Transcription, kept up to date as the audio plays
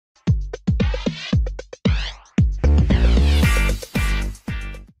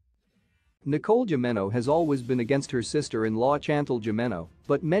Nicole Jimeno has always been against her sister-in-law Chantel Jimeno,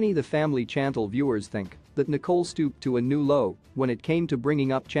 but many the family Chantel viewers think that Nicole stooped to a new low when it came to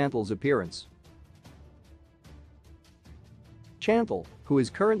bringing up Chantel's appearance. Chantel, who is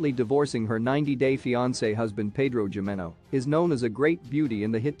currently divorcing her 90-day fiancé husband Pedro Jimeno, is known as a great beauty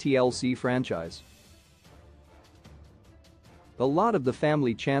in the hit TLC franchise. A lot of the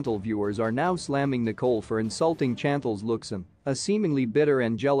family Chantel viewers are now slamming Nicole for insulting Chantel's looks in a seemingly bitter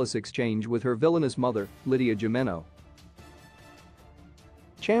and jealous exchange with her villainous mother, Lydia Jimeno.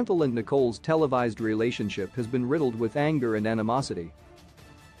 Chantel and Nicole's televised relationship has been riddled with anger and animosity.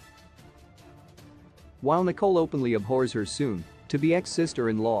 While Nicole openly abhors her soon-to-be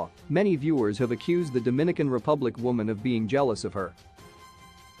ex-sister-in-law, many viewers have accused the Dominican Republic woman of being jealous of her.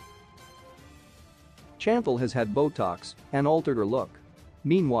 Chantel has had Botox and altered her look.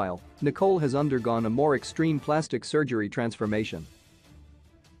 Meanwhile, Nicole has undergone a more extreme plastic surgery transformation.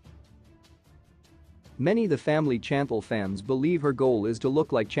 Many the family Chantel fans believe her goal is to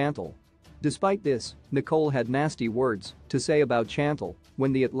look like Chantel. Despite this, Nicole had nasty words to say about Chantel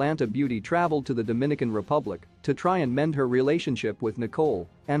when the Atlanta beauty traveled to the Dominican Republic to try and mend her relationship with Nicole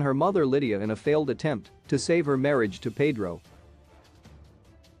and her mother Lydia in a failed attempt to save her marriage to Pedro.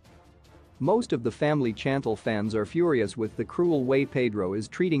 Most of the family Chantel fans are furious with the cruel way Pedro is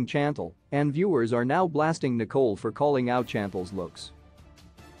treating Chantel, and viewers are now blasting Nicole for calling out Chantel's looks.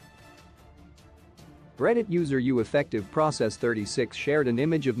 Reddit user uEffectiveProcess36 shared an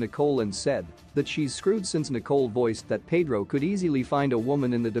image of Nicole and said that she's screwed since Nicole voiced that Pedro could easily find a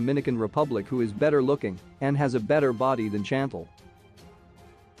woman in the Dominican Republic who is better looking and has a better body than Chantel.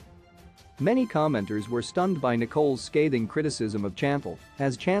 Many commenters were stunned by Nicole's scathing criticism of Chantel,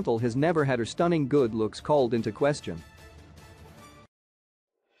 as Chantel has never had her stunning good looks called into question.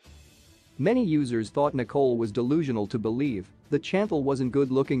 Many users thought Nicole was delusional to believe that Chantel wasn't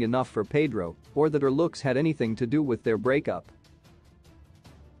good looking enough for Pedro or that her looks had anything to do with their breakup.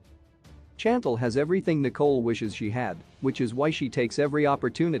 Chantel has everything Nicole wishes she had, which is why she takes every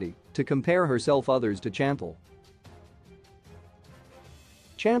opportunity to compare herself others to Chantel.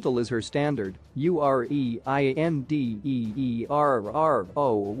 Chantel is her standard,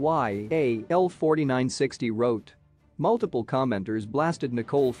 UREINDEERROYAL 4960 wrote. Multiple commenters blasted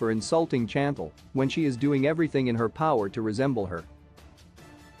Nicole for insulting Chantel when she is doing everything in her power to resemble her.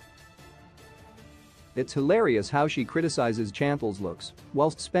 It's hilarious how she criticizes Chantel's looks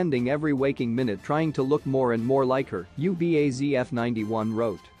whilst spending every waking minute trying to look more and more like her, UBAZF91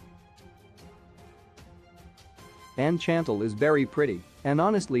 wrote. And Chantel is very pretty and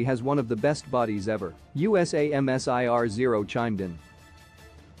honestly has one of the best bodies ever, USAMSIR0 chimed in.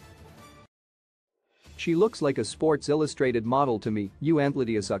 She looks like a Sports Illustrated model to me,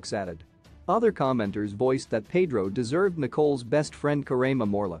 Lydia added. Other commenters voiced that Pedro deserved Nicole's best friend Karema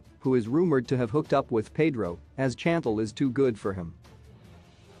Morla, who is rumored to have hooked up with Pedro, as Chantel is too good for him.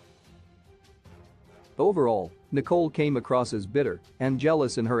 Overall, Nicole came across as bitter and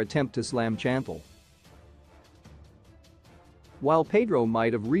jealous in her attempt to slam Chantel. While Pedro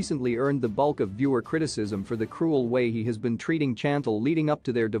might have recently earned the bulk of viewer criticism for the cruel way he has been treating Chantel leading up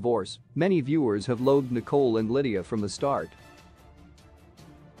to their divorce, many viewers have loathed Nicole and Lydia from the start.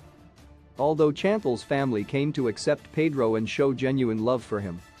 Although Chantel's family came to accept Pedro and show genuine love for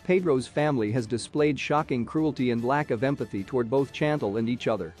him, Pedro's family has displayed shocking cruelty and lack of empathy toward both Chantel and each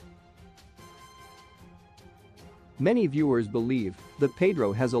other. Many viewers believe that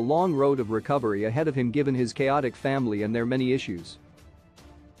Pedro has a long road of recovery ahead of him given his chaotic family and their many issues.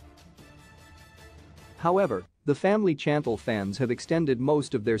 However, the family Chantel fans have extended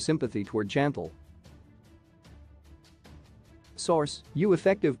most of their sympathy toward Chantel. Source: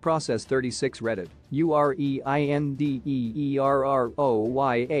 uEffectiveProcess36 Reddit,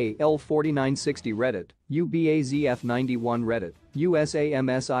 UREINDEERROYAL 4960 Reddit, UBAZF91 Reddit,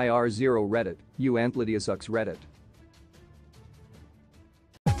 USAMSIR0 Reddit, Lydia Reddit.